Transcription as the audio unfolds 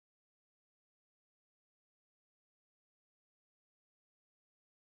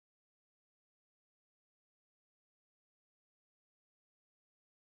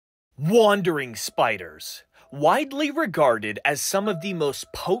Wandering spiders. Widely regarded as some of the most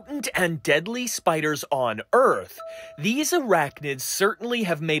potent and deadly spiders on Earth, these arachnids certainly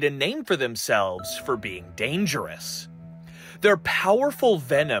have made a name for themselves for being dangerous. Their powerful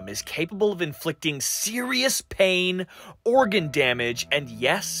venom is capable of inflicting serious pain, organ damage, and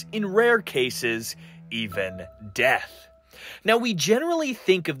yes, in rare cases, even death. Now, we generally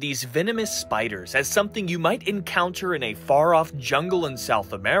think of these venomous spiders as something you might encounter in a far-off jungle in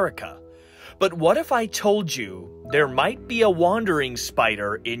South America. But what if I told you there might be a wandering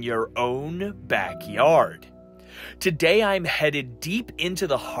spider in your own backyard? Today I'm headed deep into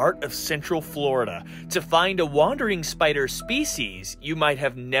the heart of Central Florida to find a wandering spider species you might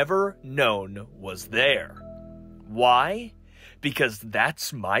have never known was there. Why? Because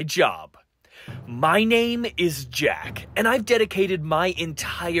that's my job. My name is Jack, and I've dedicated my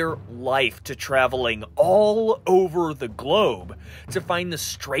entire life to traveling all over the globe to find the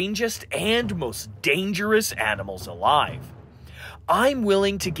strangest and most dangerous animals alive. I'm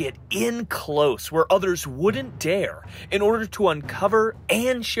willing to get in close where others wouldn't dare in order to uncover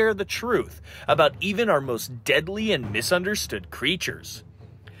and share the truth about even our most deadly and misunderstood creatures.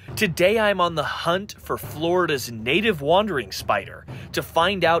 Today I'm on the hunt for Florida's native wandering spider to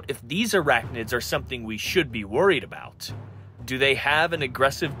find out if these arachnids are something we should be worried about. Do they have an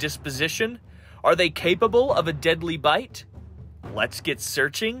aggressive disposition? Are they capable of a deadly bite? Let's get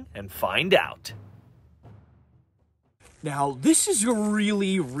searching and find out. Now, this is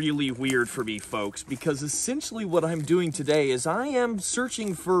really weird for me, folks, because essentially what I'm doing today is I am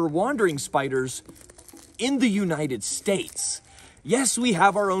searching for wandering spiders in the United States. Yes, we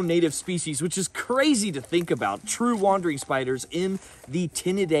have our own native species, which is crazy to think about, true wandering spiders in the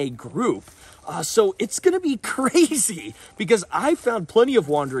Tinidae group. So it's going to be crazy because I found plenty of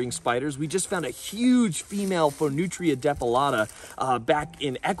wandering spiders. We just found a huge female Phonutria depilata back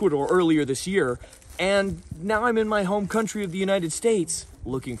in Ecuador earlier this year. And now I'm in my home country of the United States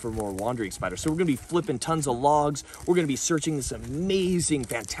looking for more wandering spiders. So we're going to be flipping tons of logs. We're going to be searching this amazing,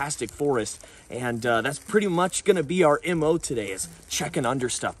 fantastic forest. And that's pretty much going to be our MO today, is checking under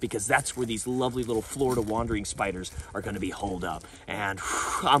stuff, because that's where these lovely little Florida wandering spiders are going to be holed up. And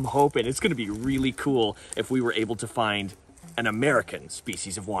I'm hoping it's going to be really cool if we were able to find an American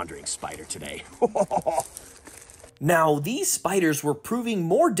species of wandering spider today. Now, these spiders were proving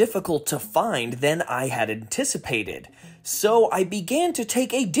more difficult to find than I had anticipated, so I began to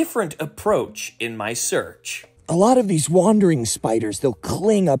take a different approach in my search. A lot of these wandering spiders, they'll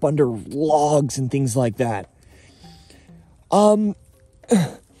cling up under logs and things like that. Haven't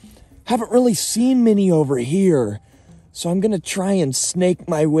really seen many over here, so I'm gonna try and snake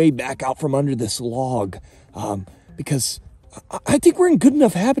my way back out from under this log, because I think we're in good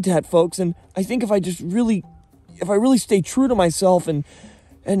enough habitat, folks, and I think if I really stay true to myself and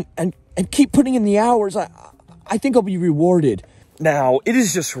keep putting in the hours, I think I'll be rewarded. Now, it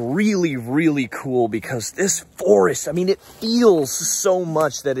is just really cool because this forest, I mean, it feels so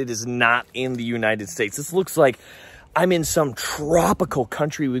much that it is not in the United States. This looks like I'm in some tropical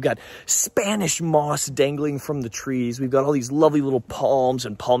country. We've got Spanish moss dangling from the trees. We've got all these lovely little palms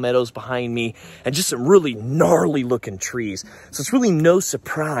and palmettos behind me, and just some really gnarly looking trees. So it's really no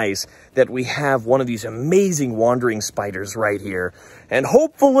surprise that we have one of these amazing wandering spiders right here. And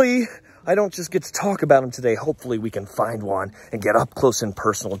hopefully, I don't just get to talk about them today. Hopefully we can find one and get up close and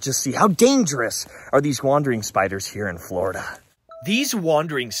personal. Just see how dangerous are these wandering spiders here in Florida. These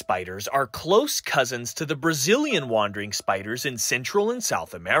wandering spiders are close cousins to the Brazilian wandering spiders in Central and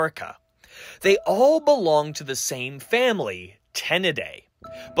South America. They all belong to the same family, Tinidae,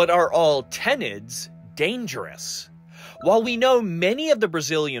 but are all tenids dangerous? While we know many of the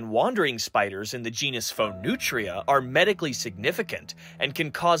Brazilian wandering spiders in the genus Phonutria are medically significant and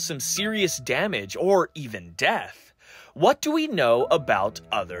can cause some serious damage or even death, what do we know about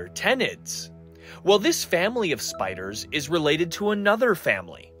other tenids? Well, this family of spiders is related to another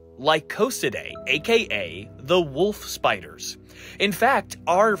family, Lycosidae, aka the wolf spiders. In fact,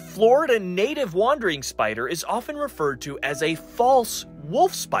 our Florida native wandering spider is often referred to as a false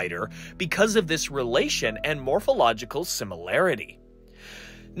wolf spider because of this relation and morphological similarity.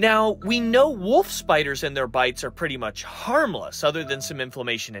 Now, we know wolf spiders and their bites are pretty much harmless other than some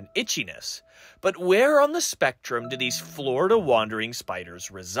inflammation and itchiness. But where on the spectrum do these Florida wandering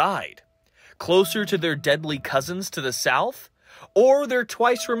spiders reside? Closer to their deadly cousins to the south, or their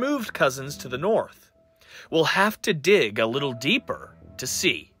twice-removed cousins to the north? We'll have to dig a little deeper to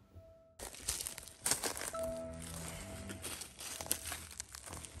see.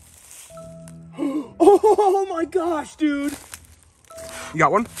 Oh my gosh, dude! You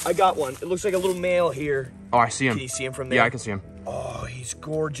got one? I got one. It looks like a little male here. Oh, I see him. Can you see him from there? Yeah, I can see him. Oh, he's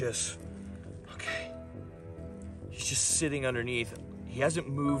gorgeous. Okay. He's just sitting underneath. He hasn't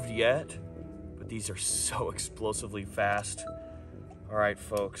moved yet, but these are so explosively fast. All right,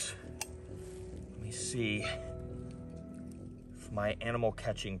 folks. Let me see if my animal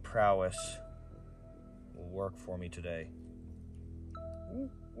catching prowess will work for me today. Woo,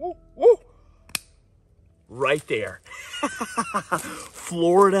 woo, woo. Right there.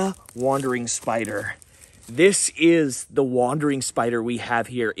 Florida wandering spider. This is the wandering spider we have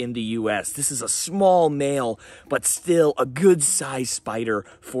here in the US. This is a small male, but still a good sized spider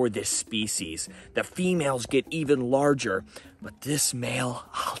for this species. The females get even larger, but this male,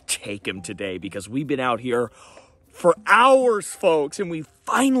 I'll take him today because we've been out here for hours, folks, and we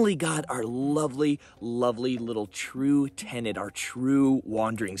finally got our lovely, lovely little true tenant, our true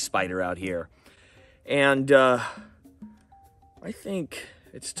wandering spider out here. And I think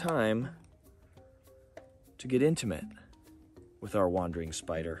it's time to get intimate with our wandering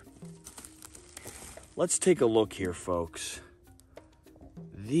spider. Let's take a look here, folks.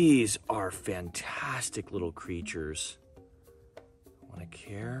 These are fantastic little creatures. I want to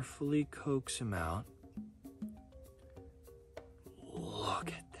carefully coax him out. Look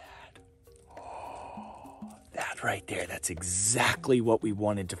at that. Oh, that right there, that's exactly what we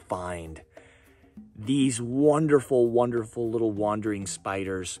wanted to find. These wonderful, wonderful little wandering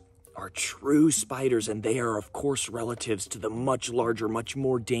spiders are true spiders, and they are, of course, relatives to the much larger, much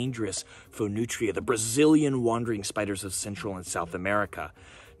more dangerous Phonutria, the Brazilian wandering spiders of Central and South America.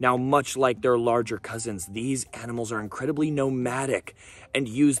 Now, much like their larger cousins, these animals are incredibly nomadic and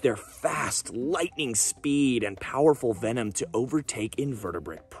use their fast, lightning speed and powerful venom to overtake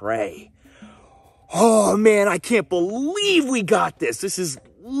invertebrate prey. Oh, man, I can't believe we got this. This is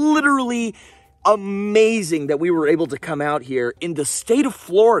literally amazing that we were able to come out here in the state of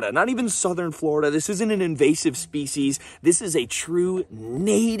Florida, not even southern Florida. This isn't an invasive species. This is a true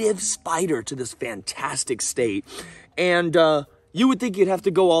native spider to this fantastic state. And you would think you'd have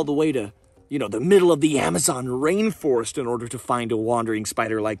to go all the way to, the middle of the Amazon rainforest in order to find a wandering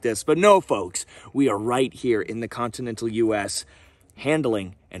spider like this. But no, folks, we are right here in the continental US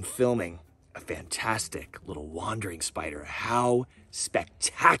handling and filming a fantastic little wandering spider. How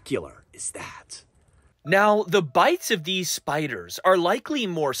spectacular is that? Now, the bites of these spiders are likely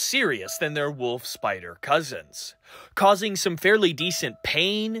more serious than their wolf spider cousins, causing some fairly decent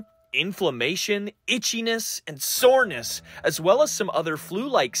pain, inflammation, itchiness, and soreness, as well as some other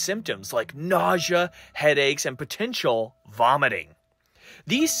flu-like symptoms like nausea, headaches, and potential vomiting.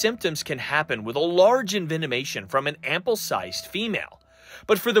 These symptoms can happen with a large envenomation from an ample-sized female,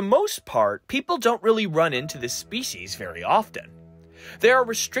 but for the most part, people don't really run into this species very often. They are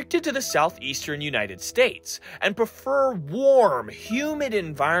restricted to the southeastern United States and prefer warm, humid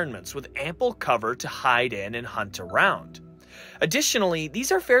environments with ample cover to hide in and hunt around. Additionally,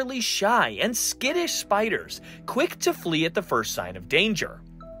 these are fairly shy and skittish spiders, quick to flee at the first sign of danger.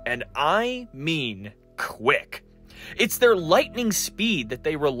 And I mean quick. It's their lightning speed that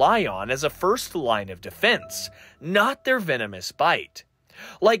they rely on as a first line of defense, not their venomous bite.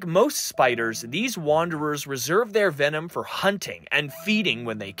 Like most spiders, these wanderers reserve their venom for hunting and feeding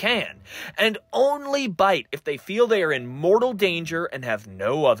when they can, and only bite if they feel they are in mortal danger and have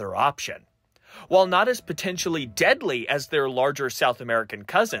no other option. While not as potentially deadly as their larger South American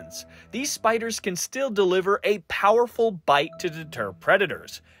cousins, these spiders can still deliver a powerful bite to deter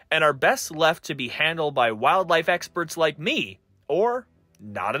predators, and are best left to be handled by wildlife experts like me, or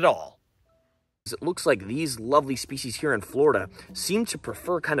not at all. It looks like these lovely species here in Florida seem to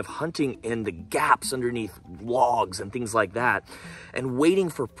prefer kind of hunting in the gaps underneath logs and things like that, and waiting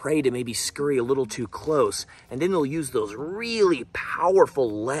for prey to maybe scurry a little too close, and then they'll use those really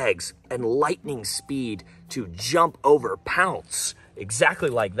powerful legs and lightning speed to jump over, pounce, exactly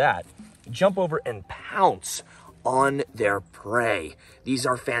like that, jump over and pounce on their prey. These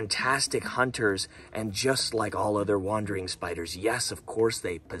are fantastic hunters, and just like all other wandering spiders, yes, of course,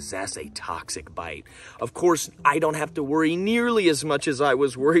 they possess a toxic bite. Of course, I don't have to worry nearly as much as I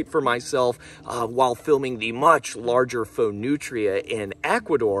was worried for myself while filming the much larger Phonutria in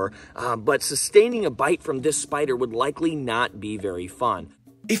Ecuador, but sustaining a bite from this spider would likely not be very fun.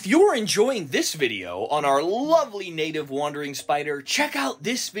 If you're enjoying this video on our lovely native wandering spider, check out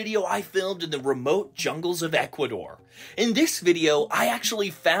this video I filmed in the remote jungles of Ecuador. In this video, I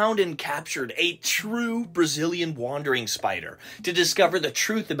actually found and captured a true Brazilian wandering spider to discover the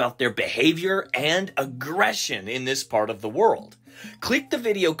truth about their behavior and aggression in this part of the world. Click the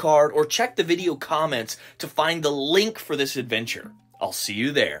video card or check the video comments to find the link for this adventure. I'll see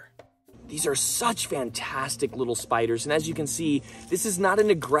you there. These are such fantastic little spiders, and as you can see, this is not an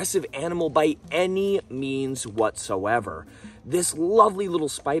aggressive animal by any means whatsoever. this lovely little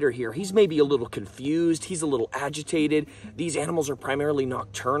spider here, he's maybe a little confused, he's a little agitated. These animals are primarily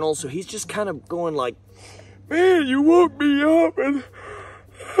nocturnal, so he's just kind of going like, man, you woke me up and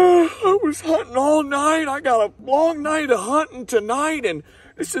I was hunting all night. I got a long night of hunting tonight, and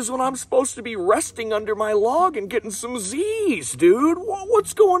this is when I'm supposed to be resting under my log and getting some Z's, dude.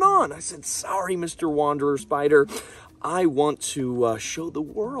 What's going on? I said, sorry, Mr. Wanderer Spider. I want to show the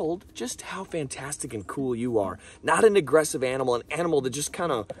world just how fantastic and cool you are. Not an aggressive animal, an animal that just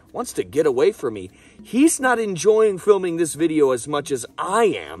kind of wants to get away from me. He's not enjoying filming this video as much as I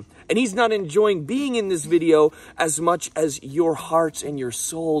am, and he's not enjoying being in this video as much as your hearts and your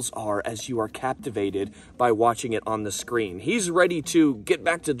souls are as you are captivated by watching it on the screen. He's ready to get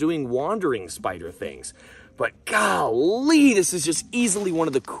back to doing wandering spider things. But golly, this is just easily one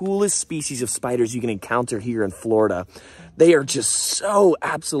of the coolest species of spiders you can encounter here in Florida. They are just so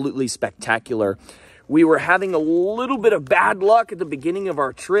absolutely spectacular. We were having a little bit of bad luck at the beginning of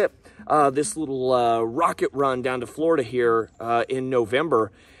our trip, this little rocket run down to Florida here in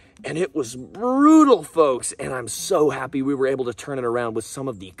November. And it was brutal, folks. And I'm so happy we were able to turn it around with some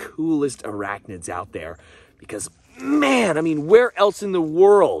of the coolest arachnids out there. Because, man, I mean, where else in the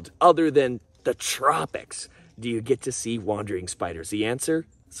world other than the tropics do you get to see wandering spiders? The answer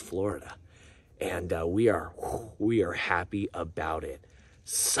is Florida. And we are happy about it.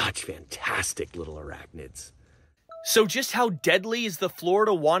 Such fantastic little arachnids. So just how deadly is the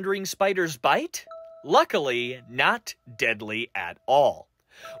Florida wandering spider's bite? Luckily, not deadly at all.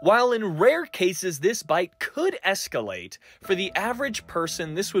 While in rare cases this bite could escalate, for the average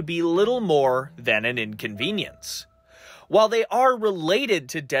person this would be little more than an inconvenience. While they are related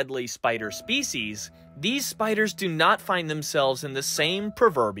to deadly spider species, these spiders do not find themselves in the same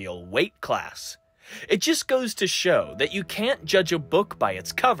proverbial weight class. It just goes to show that you can't judge a book by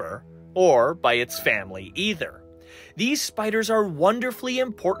its cover, or by its family either. These spiders are wonderfully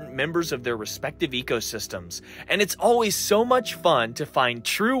important members of their respective ecosystems, and it's always so much fun to find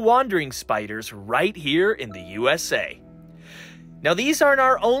true wandering spiders right here in the USA. Now, these aren't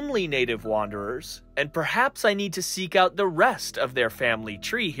our only native wanderers, and perhaps I need to seek out the rest of their family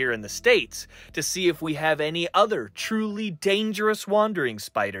tree here in the States to see if we have any other truly dangerous wandering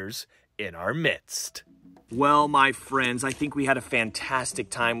spiders in our midst. Well, my friends, I think we had a fantastic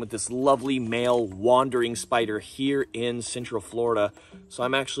time with this lovely male wandering spider here in Central Florida. So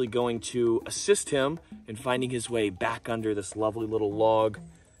I'm actually going to assist him in finding his way back under this lovely little log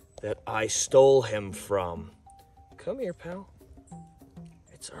that I stole him from. Come here, pal.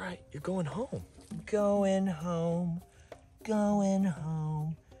 It's all right. You're going home. Going home. Going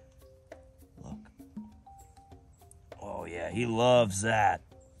home. Look. Oh, yeah, he loves that.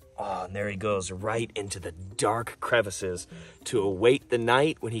 Oh, and there he goes right into the dark crevices to await the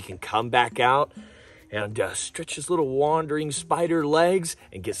night when he can come back out and stretch his little wandering spider legs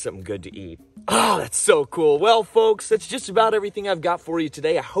and get something good to eat. Oh, that's so cool. Well, folks, that's just about everything I've got for you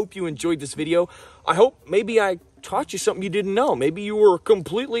today. I hope you enjoyed this video. I hope maybe I taught you something you didn't know. Maybe you were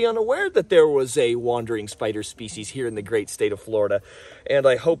completely unaware that there was a wandering spider species here in the great state of Florida. And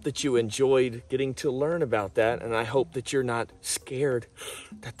I hope that you enjoyed getting to learn about that. And I hope that you're not scared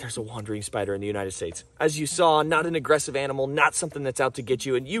that there's a wandering spider in the United States. As you saw, not an aggressive animal, not something that's out to get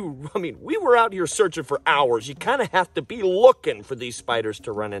you. And we were out here searching for hours. You kind of have to be looking for these spiders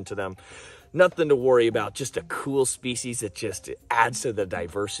to run into them. Nothing to worry about, just a cool species that just adds to the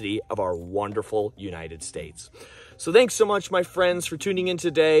diversity of our wonderful United States. So thanks so much, my friends, for tuning in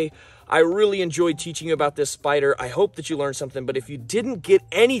today. I really enjoyed teaching you about this spider. I hope that you learned something, but if you didn't get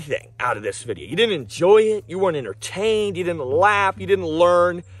anything out of this video, you didn't enjoy it, you weren't entertained, you didn't laugh, you didn't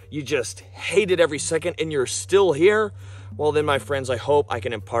learn, you just hated every second and you're still here, well then, my friends, I hope I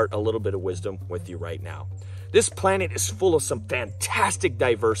can impart a little bit of wisdom with you right now. This planet is full of some fantastic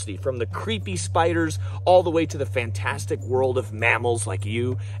diversity, from the creepy spiders all the way to the fantastic world of mammals like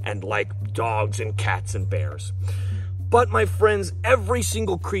you and like dogs and cats and bears. But my friends, every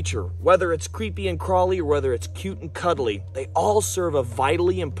single creature, whether it's creepy and crawly or whether it's cute and cuddly, they all serve a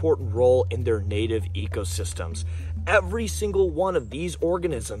vitally important role in their native ecosystems. Every single one of these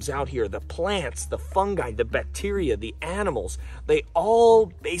organisms out here, the plants, the fungi, the bacteria, the animals, they all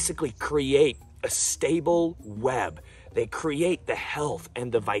basically create a stable web. They create the health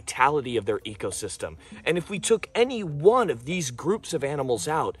and the vitality of their ecosystem. And if we took any one of these groups of animals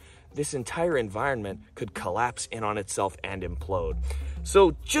out, this entire environment could collapse in on itself and implode.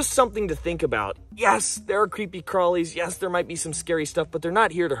 So just something to think about. Yes, there are creepy crawlies. Yes, there might be some scary stuff, but they're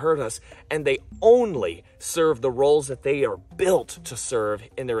not here to hurt us. And they only serve the roles that they are built to serve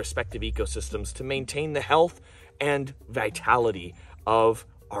in their respective ecosystems to maintain the health and vitality of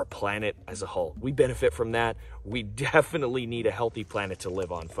our planet as a whole. We benefit from that. We definitely need a healthy planet to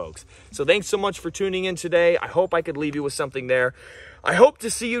live on, folks. So thanks so much for tuning in today. I hope I could leave you with something there. I hope to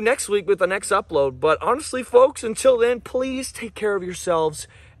see you next week with the next upload. But honestly, folks, until then, please take care of yourselves.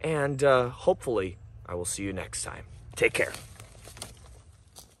 And hopefully, I will see you next time. Take care.